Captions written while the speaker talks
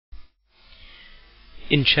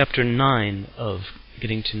In Chapter 9 of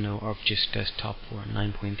Getting to Know ArcGIS Desktop for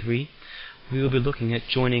 9.3, we will be looking at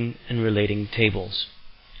joining and relating tables.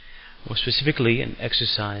 More specifically, in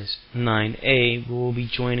Exercise 9a, we will be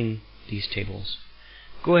joining these tables.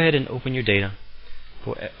 Go ahead and open your data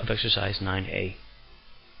of Exercise 9a.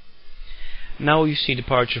 Now you see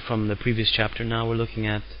departure from the previous chapter. Now we're looking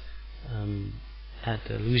at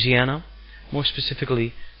Louisiana, more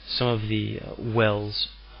specifically some of the wells,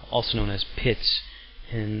 also known as pits,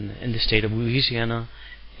 in the state of Louisiana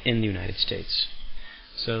in the United States.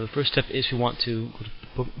 So the first step is we want to go to the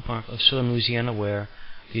bookmark of southern Louisiana where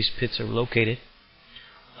these pits are located,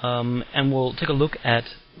 and we'll take a look at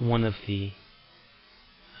one of the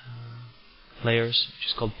layers, which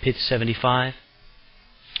is called Pit 75.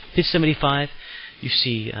 Pit 75, you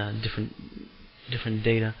see different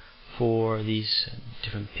data for these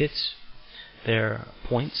different pits. They're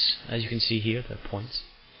points, as you can see here. They're points.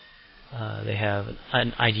 They have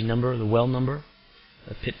an ID number, the well number,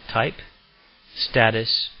 the pit type,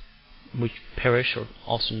 status, which parish or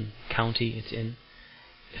also county it's in,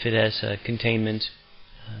 if it has containment,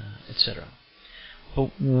 etc.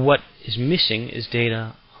 But what is missing is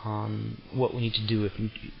data on what we need to do if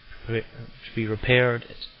we to be repaired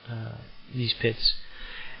these pits,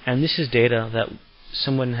 and this is data that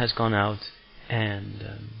someone has gone out and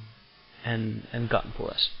gotten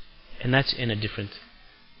for us, and that's in a different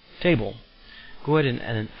table. Go ahead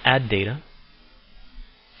and add data,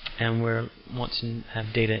 and we want to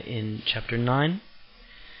have data in Chapter 9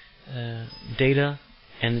 data,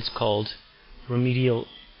 and it's called Remedial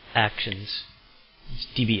Actions. It's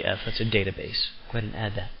DBF, that's a database. Go ahead and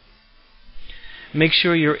add that. Make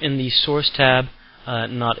sure you're in the Source tab,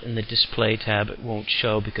 not in the Display tab. It won't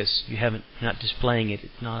show because you're not displaying it.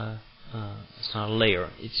 It's not a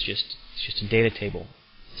layer. It's just a data table.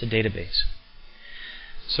 It's a database.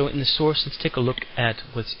 So in the source, let's take a look at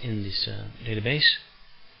what's in this database.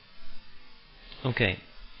 Okay.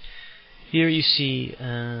 Here you see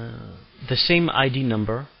the same ID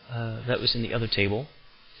number that was in the other table.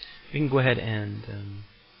 We can go ahead and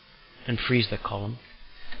freeze that column.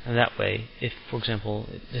 And that way, if, for example,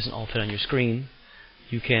 it doesn't all fit on your screen,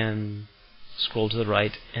 you can scroll to the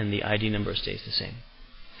right and the ID number stays the same.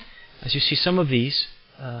 As you see, some of these,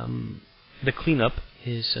 the cleanup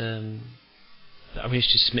is I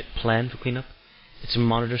wish to submit plan for cleanup. It's a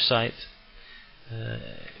monitor site,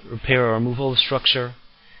 repair or removal of structure.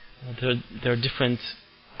 There are different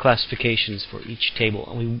classifications for each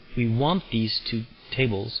table, and we want these two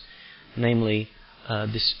tables, namely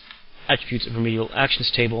this attributes of remedial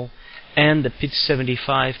actions table and the Pit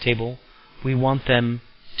 75 table. We want them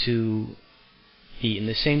to be in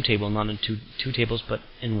the same table, not in two tables, but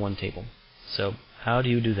in one table. So how do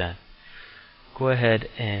you do that? Go ahead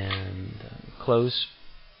and close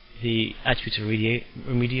the attributes of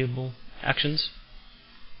remediable actions.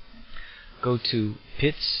 Go to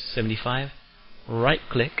Pits 75, right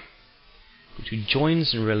click, go to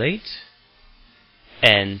Joins and Relate,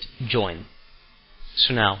 and Join.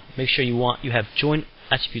 So now make sure you have join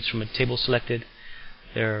attributes from a table selected.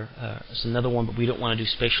 There's another one, but we don't want to do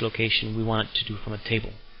spatial location. We want it to do from a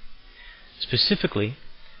table. Specifically,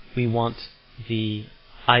 we want the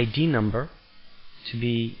ID number to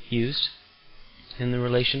be used in the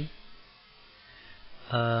relation,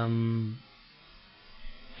 and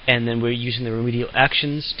then we're using the remedial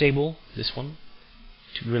actions table, this one,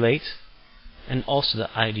 to relate, and also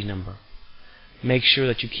the ID number. Make sure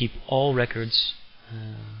that you keep all records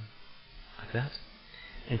like that,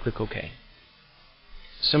 and click OK.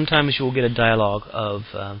 Sometimes you will get a dialog of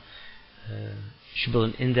should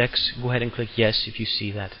build an index. Go ahead and click yes if you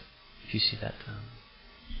see that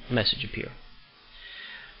message appear.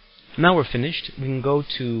 Now we're finished. We can go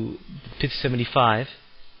to the Pit 75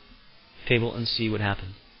 table and see what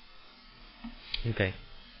happened. Okay.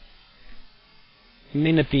 It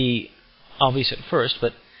may not be obvious at first,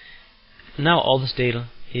 but now all this data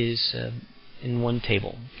is in one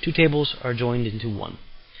table. Two tables are joined into one.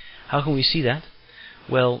 How can we see that?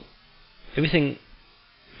 Well, everything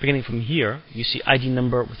beginning from here, you see ID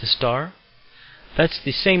number with a star. That's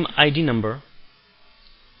the same ID number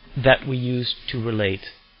that we used to relate.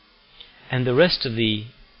 And the rest of the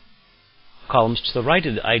columns to the right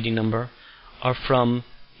of the ID number are from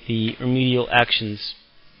the remedial actions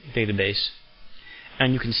database.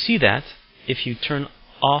 And you can see that if you turn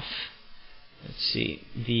off, let's see,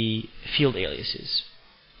 the field aliases.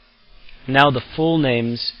 Now the full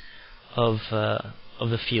names of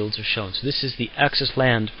the fields are shown. So this is the access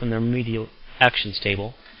land from the remedial actions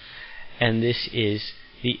table, and this is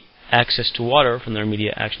the access to water from the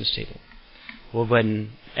remedial actions table. We'll go ahead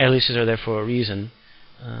and aliases are there for a reason.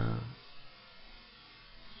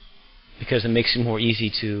 because it makes it more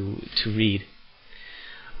easy to read.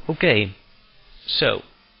 Okay, so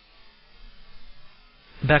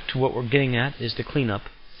back to what we're getting at is the cleanup.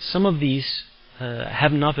 Some of these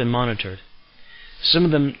have not been monitored. Some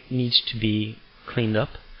of them needs to be cleaned up.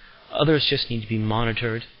 Others just need to be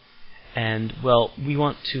monitored. And well, we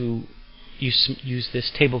want to use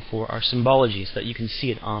this table for our symbology so that you can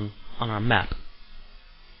see it on our map.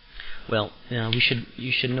 Well,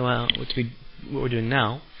 you should know what we're doing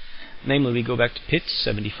now. Namely, we go back to PIT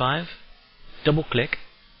 75, double click,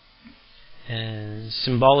 and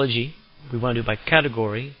symbology. We want to do by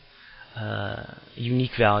category,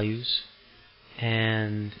 unique values,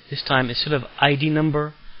 and this time instead of ID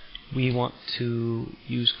number, we want to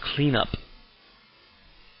use cleanup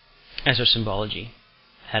as our symbology.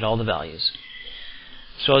 Add all the values.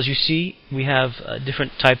 So as you see, we have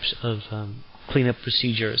different types of cleanup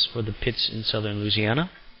procedures for the pits in southern Louisiana.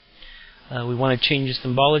 We want to change the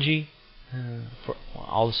symbology for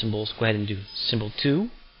all the symbols. Go ahead and do symbol 2.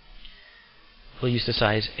 We'll use the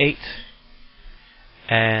size 8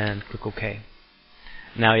 and click OK.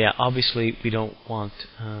 Now, yeah, obviously we don't want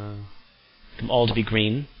them all to be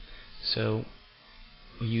green, so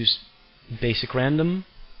we use basic random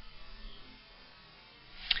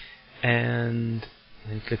and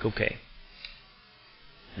then click OK.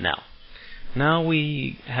 Now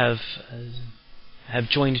we have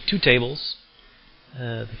joined two tables.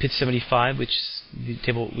 The PIT 75, which is the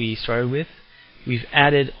table we started with. We've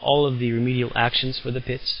added all of the remedial actions for the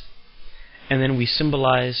pits, and then we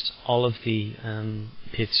symbolized all of the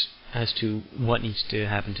pits as to what needs to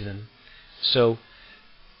happen to them. So,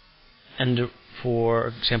 and for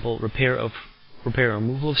example, repair and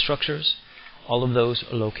removal of structures, all of those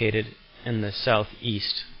are located in the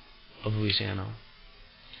southeast of Louisiana.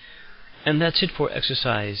 And that's it for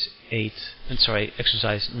exercise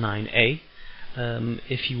 9A.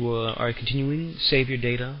 If you are continuing, save your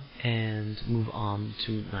data and move on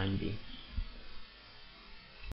to 9B.